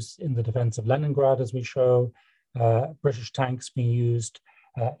being used in the defense of Leningrad, as we show, British tanks being used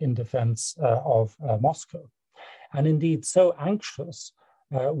in defense of Moscow. And indeed, so anxious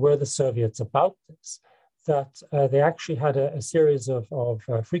were the Soviets about this that they actually had a series of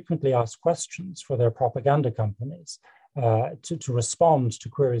frequently asked questions for their propaganda companies to respond to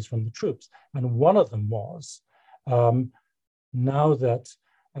queries from the troops. And one of them was, now that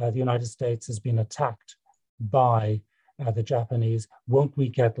the United States has been attacked by the Japanese, won't we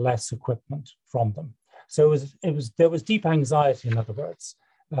get less equipment from them? So there was deep anxiety, in other words,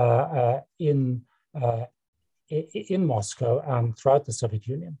 in Moscow and throughout the Soviet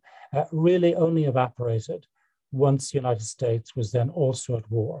Union, really only evaporated once the United States was then also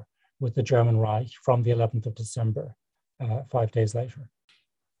at war with the German Reich from the 11th of December, 5 days later.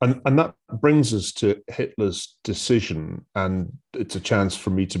 And that brings us to Hitler's decision, and it's a chance for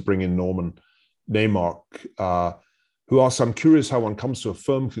me to bring in Norman Naimark, who asks, I'm curious how one comes to a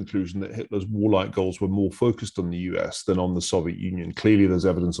firm conclusion that Hitler's warlike goals were more focused on the US than on the Soviet Union. Clearly, there's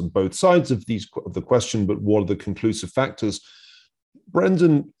evidence on both sides of the question, but what are the conclusive factors?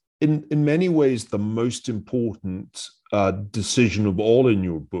 Brendan, in many ways, the most important decision of all in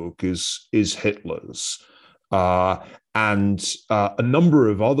your book is Hitler's. And a number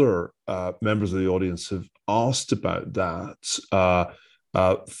of other members of the audience have asked about that.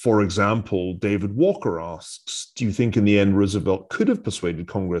 For example, David Walker asks, do you think in the end Roosevelt could have persuaded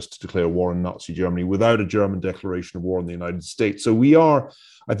Congress to declare war on Nazi Germany without a German declaration of war on the United States? So we are,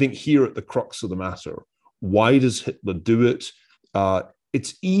 I think, here at the crux of the matter. Why does Hitler do it?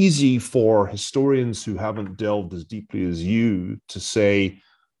 It's easy for historians who haven't delved as deeply as you to say,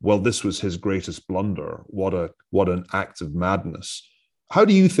 well, this was his greatest blunder. What an act of madness. How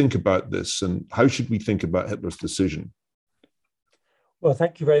do you think about this, and how should we think about Hitler's decision? Well,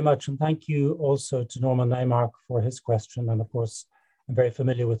 thank you very much. And thank you also to Norman Naimark for his question. And of course, I'm very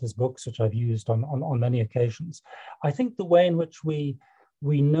familiar with his books, which I've used on many occasions. I think the way in which we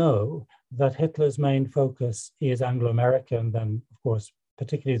know that Hitler's main focus is Anglo-American, and then, of course,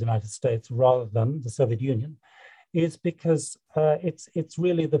 particularly the United States, rather than the Soviet Union, is because it's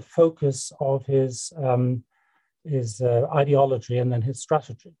really the focus of his ideology and then his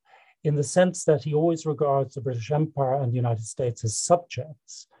strategy, in the sense that he always regards the British Empire and the United States as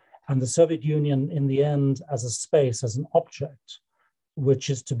subjects, and the Soviet Union in the end as a space, as an object, which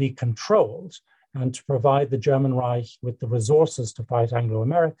is to be controlled and to provide the German Reich with the resources to fight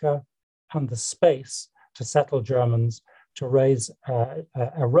Anglo-America and the space to settle Germans, to raise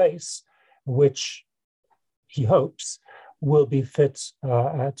a race which he hopes will be fit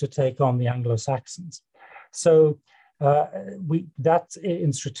to take on the Anglo-Saxons. So that's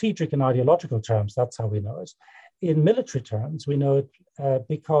in strategic and ideological terms, that's how we know it. In military terms, we know it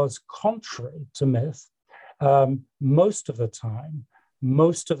because, contrary to myth, most of the time,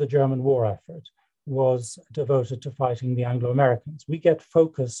 most of the German war effort was devoted to fighting the Anglo-Americans. We get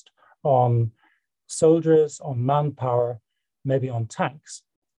focused on soldiers, on manpower, maybe on tanks.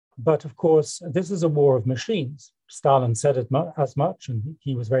 But of course, this is a war of machines. Stalin said it as much, and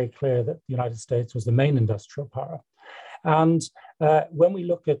he was very clear that the United States was the main industrial power. And when we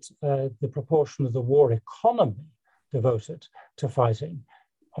look at the proportion of the war economy devoted to fighting,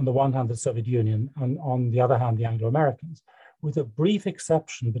 on the one hand, the Soviet Union, and on the other hand, the Anglo-Americans, with a brief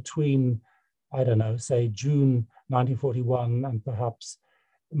exception between, I don't know, say June 1941 and perhaps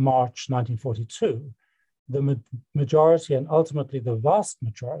March 1942, the majority and ultimately the vast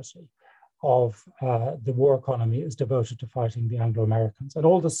majority of the war economy is devoted to fighting the Anglo-Americans. And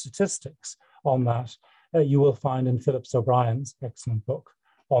all the statistics on that, you will find in Phillips O'Brien's excellent book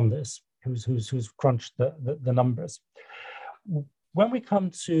on this, who's crunched the numbers. When we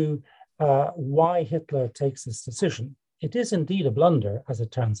come to why Hitler takes this decision, it is indeed a blunder, as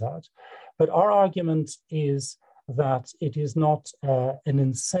it turns out, but our argument is that it is not an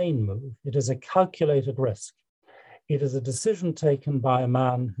insane move. It is a calculated risk. It is a decision taken by a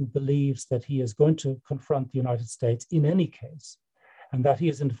man who believes that he is going to confront the United States in any case, and that he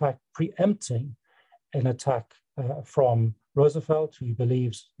is in fact preempting an attack from Roosevelt, who he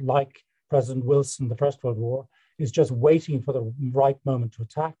believes, like President Wilson, the First World War, is just waiting for the right moment to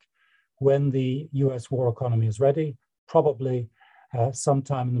attack when the US war economy is ready, probably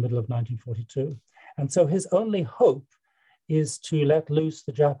sometime in the middle of 1942. And so his only hope is to let loose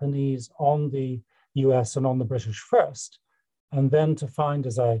the Japanese on the US and on the British first, and then to find,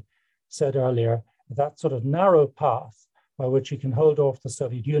 as I said earlier, that sort of narrow path by which he can hold off the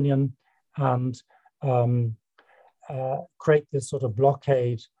Soviet Union and create this sort of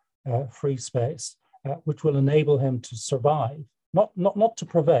blockade free space, which will enable him to survive, not to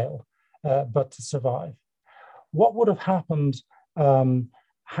prevail, but to survive. What would have happened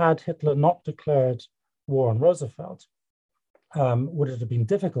had Hitler not declared war on Roosevelt? Would it have been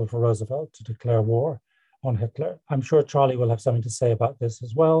difficult for Roosevelt to declare war on Hitler? I'm sure Charlie will have something to say about this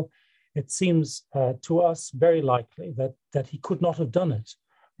as well. It seems to us very likely that he could not have done it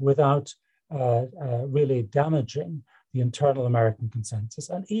without really damaging the internal American consensus.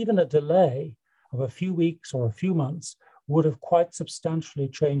 And even a delay of a few weeks or a few months would have quite substantially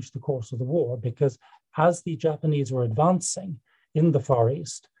changed the course of the war, because as the Japanese were advancing in the Far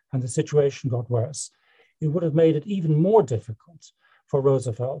East and the situation got worse, it would have made it even more difficult for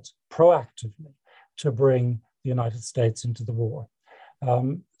Roosevelt proactively to bring the United States into the war.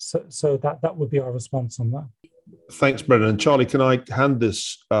 So that would be our response on that. Thanks, Brendan. And Charlie, can I hand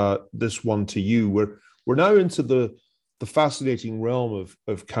this one to you? We're now into the fascinating realm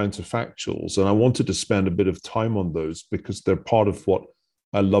of counterfactuals, and I wanted to spend a bit of time on those because they're part of what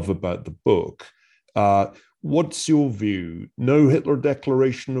I love about the book. What's your view? No Hitler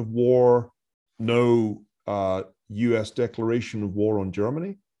declaration of war, no US declaration of war on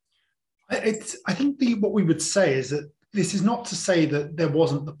Germany? I think what we would say is that this is not to say that there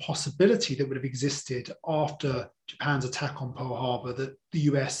wasn't the possibility that would have existed after Japan's attack on Pearl Harbor, that the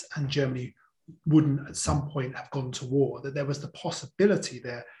US and Germany wouldn't at some point have gone to war, that there was the possibility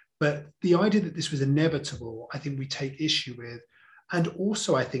there. But the idea that this was inevitable, I think we take issue with. And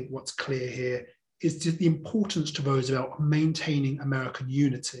also, I think what's clear here is the importance to Roosevelt of maintaining American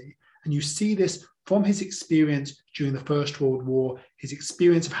unity. And you see this from his experience during the First World War, his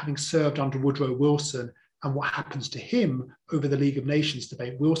experience of having served under Woodrow Wilson, and what happens to him over the League of Nations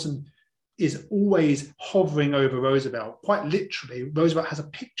debate. Wilson is always hovering over Roosevelt. Quite literally, Roosevelt has a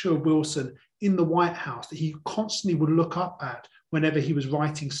picture of Wilson in the White House that he constantly would look up at whenever he was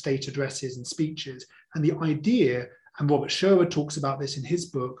writing state addresses and speeches. And the idea, and Robert Sherwood talks about this in his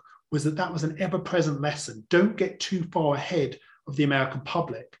book, was that was an ever-present lesson. Don't get too far ahead of the American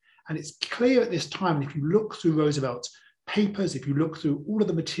public. And it's clear at this time, if you look through Roosevelt's papers, if you look through all of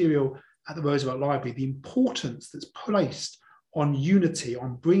the material at the Roosevelt Library, the importance that's placed on unity,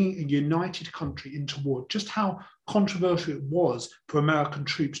 on bringing a united country into war, just how controversial it was for American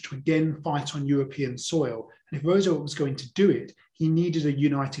troops to again fight on European soil. And if Roosevelt was going to do it, he needed a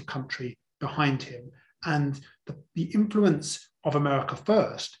united country behind him. And the influence of America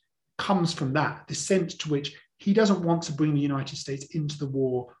First comes from that, the sense to which he doesn't want to bring the United States into the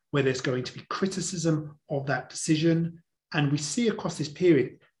war where there's going to be criticism of that decision. And we see across this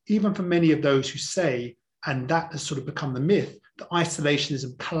period, even for many of those who say, and that has sort of become the myth, that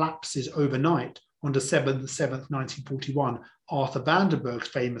isolationism collapses overnight on December the 7th, 1941, Arthur Vandenberg's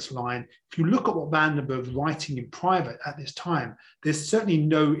famous line. If you look at what Vandenberg's writing in private at this time, there's certainly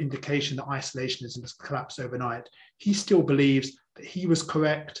no indication that isolationism has collapsed overnight. He still believes that he was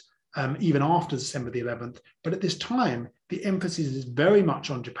correct even after December the 11th. But at this time, the emphasis is very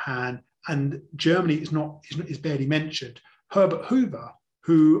much on Japan, and Germany is barely mentioned. Herbert Hoover,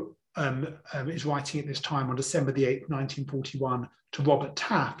 who is writing at this time on December the 8th, 1941, to Robert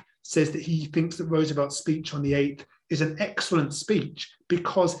Taft, says that he thinks that Roosevelt's speech on the 8th is an excellent speech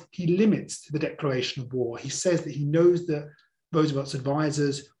because he limits the declaration of war. He says that he knows that Roosevelt's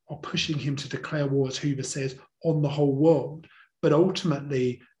advisors are pushing him to declare war, as Hoover says, on the whole world. But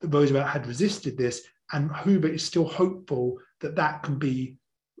ultimately, Roosevelt had resisted this, and Hoover is still hopeful that that can be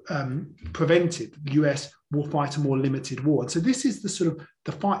prevented. The US will fight a more limited war. And so this is the sort of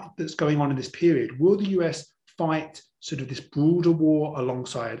the fight that's going on in this period. Will the US fight sort of this broader war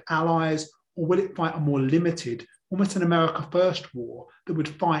alongside allies, or will it fight a more limited, almost an America First war that would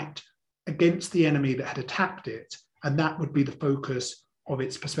fight against the enemy that had attacked it, and that would be the focus of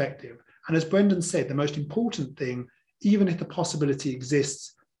its perspective. And as Brendan said, the most important thing, even if the possibility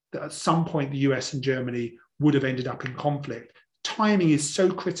exists that at some point the US and Germany would have ended up in conflict, timing is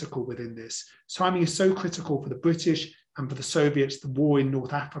so critical within this. Timing is so critical for the British and for the Soviets, the war in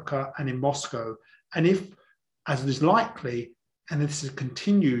North Africa and in Moscow. And if, as is likely, and this has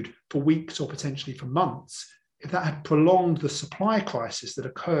continued for weeks or potentially for months, if that had prolonged the supply crisis that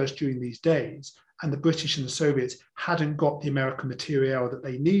occurs during these days, and the British and the Soviets hadn't got the American materiel that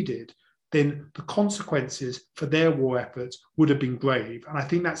they needed, then the consequences for their war efforts would have been grave. And I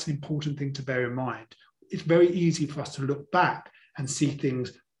think that's an important thing to bear in mind. It's very easy for us to look back and see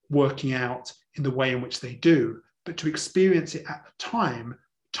things working out in the way in which they do, but to experience it at the time,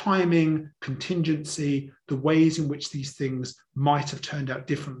 timing, contingency, the ways in which these things might have turned out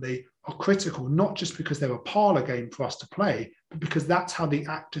differently are critical, not just because they're a parlor game for us to play, but because that's how the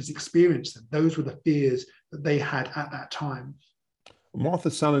actors experienced them. Those were the fears that they had at that time.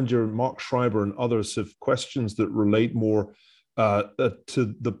 Martha Salinger, Mark Schreiber, and others have questions that relate more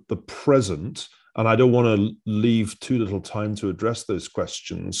to the present. And I don't want to leave too little time to address those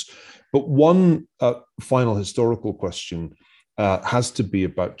questions. But one final historical question has to be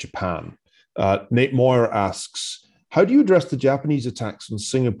about Japan. Nate Moyer asks, how do you address the Japanese attacks on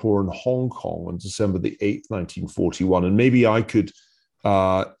Singapore and Hong Kong on December the 8th, 1941? And maybe I could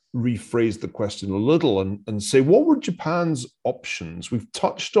rephrase the question a little and say, what were Japan's options? We've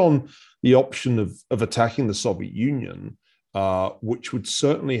touched on the option of attacking the Soviet Union, which would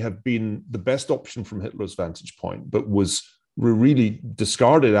certainly have been the best option from Hitler's vantage point, but was really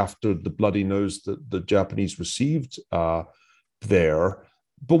discarded after the bloody nose that the Japanese received there.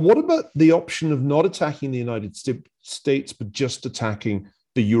 But what about the option of not attacking the United States, but just attacking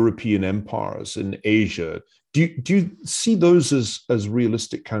the European empires in Asia? Do you see those as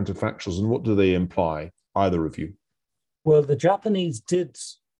realistic counterfactuals, and what do they imply, either of you? Well, the Japanese did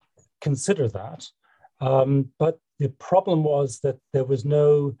consider that, but the problem was that there was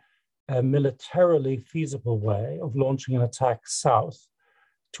no militarily feasible way of launching an attack south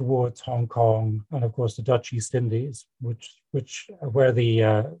towards Hong Kong and, of course, the Dutch East Indies, where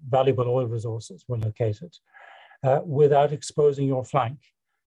the valuable oil resources were located, without exposing your flank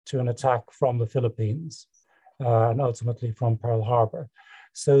to an attack from the Philippines and ultimately from Pearl Harbor.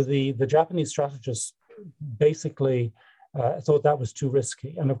 So the Japanese strategists basically thought that was too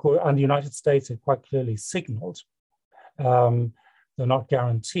risky. And of course, and the United States had quite clearly signaled, though not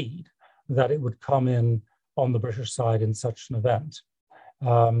guaranteed, that it would come in on the British side in such an event.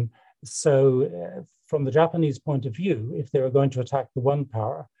 So from the Japanese point of view, if they were going to attack the one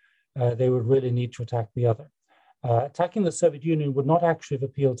power, they would really need to attack the other. Attacking the Soviet Union would not actually have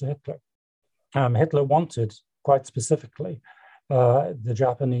appealed to Hitler. Hitler wanted, quite specifically, the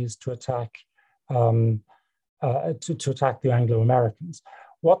Japanese to attack to attack the Anglo-Americans.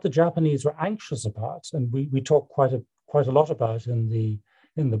 What the Japanese were anxious about, and we talk quite a lot about in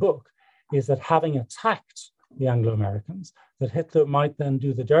the book, is that having attacked the Anglo-Americans, that Hitler might then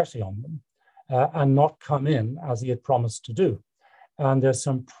do the dirty on them and not come in as he had promised to do. And there's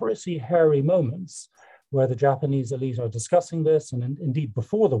some pretty hairy moments where the Japanese elite are discussing this, and indeed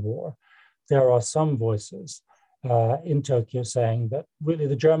before the war, there are some voices in Tokyo saying that really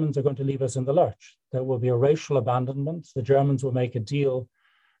the Germans are going to leave us in the lurch. There will be a racial abandonment. The Germans will make a deal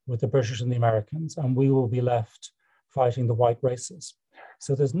with the British and the Americans, and we will be left fighting the white races.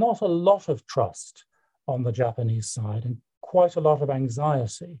 So there's not a lot of trust on the Japanese side and quite a lot of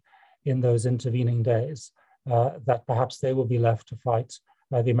anxiety in those intervening days that perhaps they will be left to fight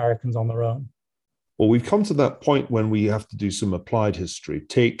the Americans on their own. Well, we've come to that point when we have to do some applied history.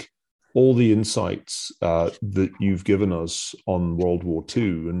 Take all the insights that you've given us on World War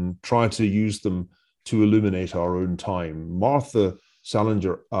II and try to use them to illuminate our own time. Martha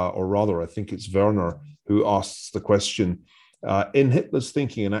Salinger, or rather, I think it's Werner, who asks the question, in Hitler's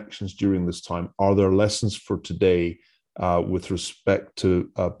thinking and actions during this time, are there lessons for today with respect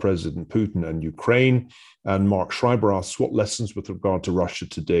to President Putin and Ukraine? And Mark Schreiber asks, what lessons with regard to Russia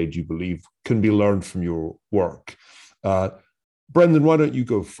today do you believe can be learned from your work? Brendan, why don't you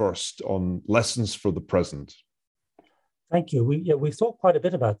go first on lessons for the present? Thank you. We've thought quite a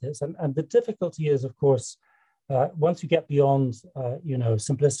bit about this. And the difficulty is, of course, once you get beyond,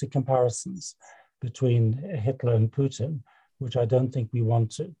 simplistic comparisons between Hitler and Putin, which I don't think we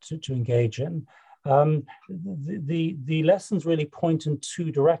want to engage in, the lessons really point in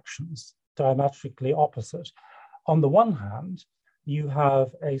two directions, diametrically opposite. On the one hand, you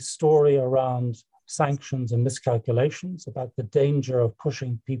have a story around sanctions and miscalculations about the danger of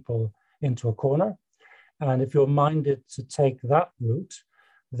pushing people into a corner. And if you're minded to take that route,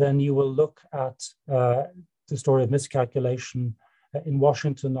 then you will look at the story of miscalculation in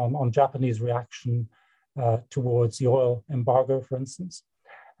Washington on Japanese reaction towards the oil embargo, for instance.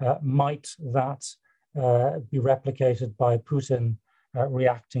 Might that be replicated by Putin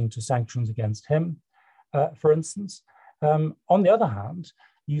reacting to sanctions against him, for instance? On the other hand,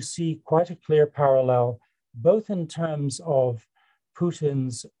 you see quite a clear parallel, both in terms of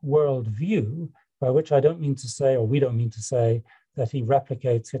Putin's worldview, by which I don't mean to say, or we don't mean to say, that he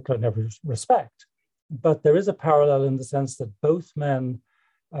replicates Hitler in every respect. But there is a parallel in the sense that both men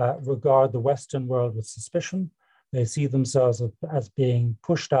regard the Western world with suspicion. They see themselves as being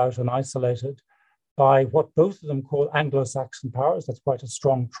pushed out and isolated by what both of them call Anglo-Saxon powers. That's quite a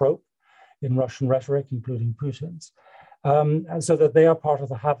strong trope in Russian rhetoric, including Putin's. And so that they are part of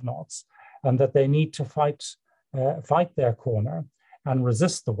the have-nots, and that they need to fight their corner and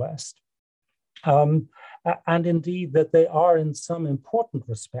resist the West. And indeed that they are in some important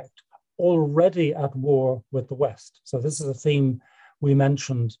respect already at war with the West. So this is a theme we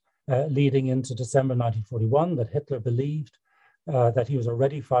mentioned leading into December 1941, that Hitler believed that he was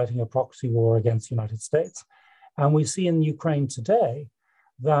already fighting a proxy war against the United States. And we see in Ukraine today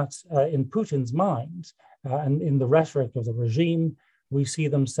that in Putin's mind and in the rhetoric of the regime, we see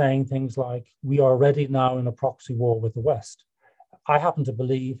them saying things like, we are already now in a proxy war with the West. I happen to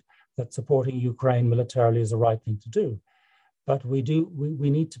believe that supporting Ukraine militarily is the right thing to do. But we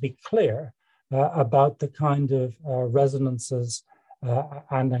need to be clear about the kind of resonances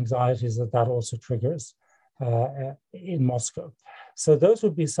and anxieties that also triggers in Moscow. So those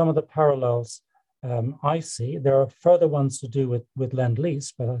would be some of the parallels I see. There are further ones to do with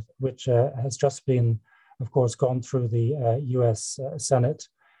Lend-Lease, which has just been, of course, gone through the US Senate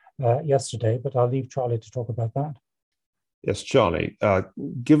yesterday, but I'll leave Charlie to talk about that. Yes, Charlie,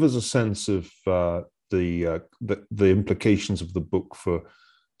 give us a sense of the implications of the book for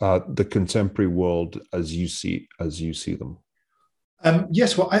the contemporary world as you see them.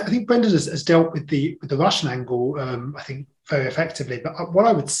 Yes, well, I think Brendan has dealt with the Russian angle, I think, very effectively. But what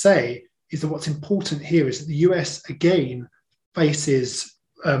I would say is that what's important here is that the US again faces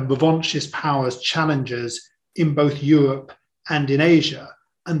revanchist powers challenges in both Europe and in Asia.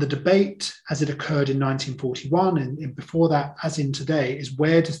 And the debate, as it occurred in 1941 and before that, as in today, is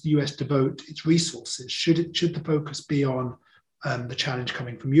where does the US devote its resources? Should the focus be on the challenge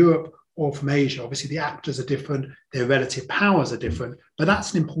coming from Europe or from Asia? Obviously, the actors are different, their relative powers are different, but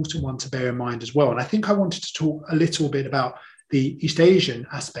that's an important one to bear in mind as well. And I think I wanted to talk a little bit about the East Asian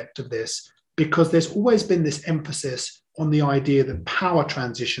aspect of this, because there's always been this emphasis on the idea that power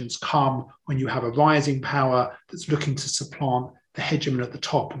transitions come when you have a rising power that's looking to supplant the hegemon at the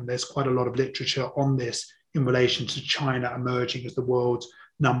top. And there's quite a lot of literature on this in relation to China emerging as the world's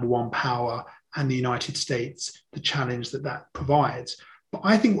 #1 power and the United States, the challenge that provides. But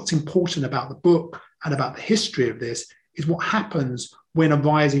I think what's important about the book and about the history of this is what happens when a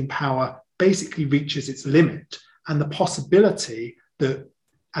rising power basically reaches its limit, and the possibility that,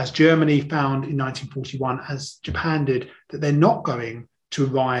 as Germany found in 1941, as Japan did, that they're not going to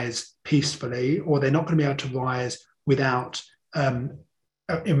rise peacefully, or they're not going to be able to rise without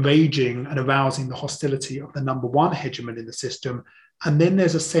enraging and arousing the hostility of the #1 hegemon in the system. And then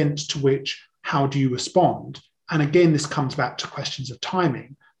there's a sense to which, how do you respond? And again, this comes back to questions of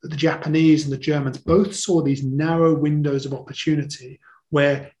timing, that the Japanese and the Germans both saw these narrow windows of opportunity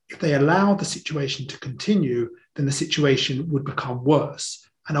where if they allowed the situation to continue, then the situation would become worse.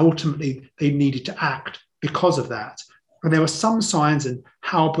 And ultimately, they needed to act because of that. And there were some signs, and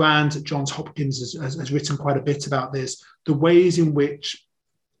Hal Brands at Johns Hopkins has written quite a bit about this, the ways in which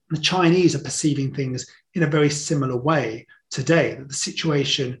the Chinese are perceiving things in a very similar way today, that the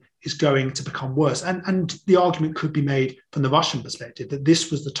situation is going to become worse. And the argument could be made from the Russian perspective that this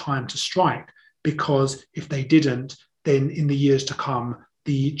was the time to strike, because if they didn't, then in the years to come,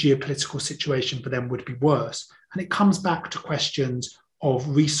 the geopolitical situation for them would be worse. And it comes back to questions of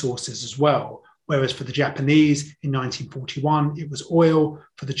resources as well. Whereas for the Japanese in 1941, it was oil.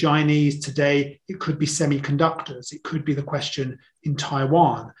 For the Chinese today, it could be semiconductors. It could be the question in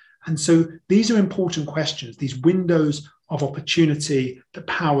Taiwan. And so these are important questions, these windows of opportunity that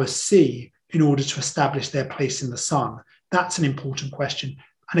powers see in order to establish their place in the sun. That's an important question.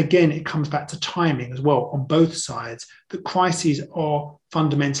 And again, it comes back to timing as well on both sides, that crises are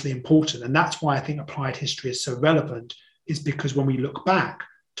fundamentally important. And that's why I think applied history is so relevant, is because when we look back,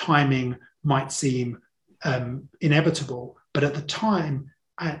 timing might seem inevitable, but at the time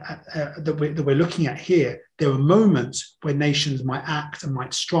that we're looking at here, there are moments where nations might act and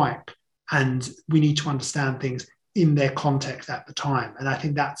might strike, and we need to understand things in their context at the time. And I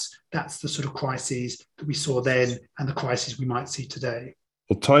think that's the sort of crises that we saw then and the crises we might see today.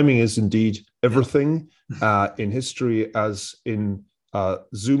 Well, timing is indeed everything in history, as in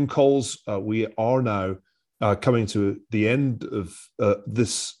Zoom calls. We are now coming to the end of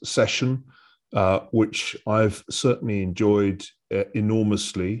this session, which I've certainly enjoyed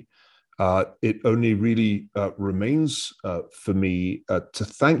enormously. It only really remains for me to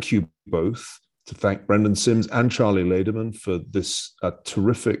thank you both, to thank Brendan Sims and Charlie Lederman for this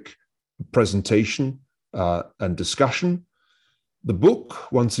terrific presentation and discussion. The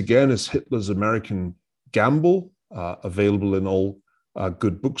book, once again, is Hitler's American Gamble, available in all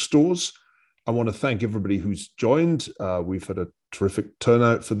good bookstores. I want to thank everybody who's joined. We've had a terrific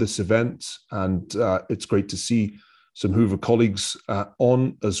turnout for this event, and it's great to see some Hoover colleagues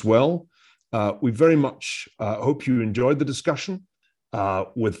on as well. We very much hope you enjoyed the discussion.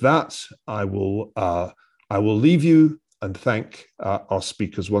 With that, I will leave you and thank our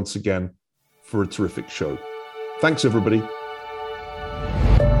speakers once again for a terrific show. Thanks, everybody.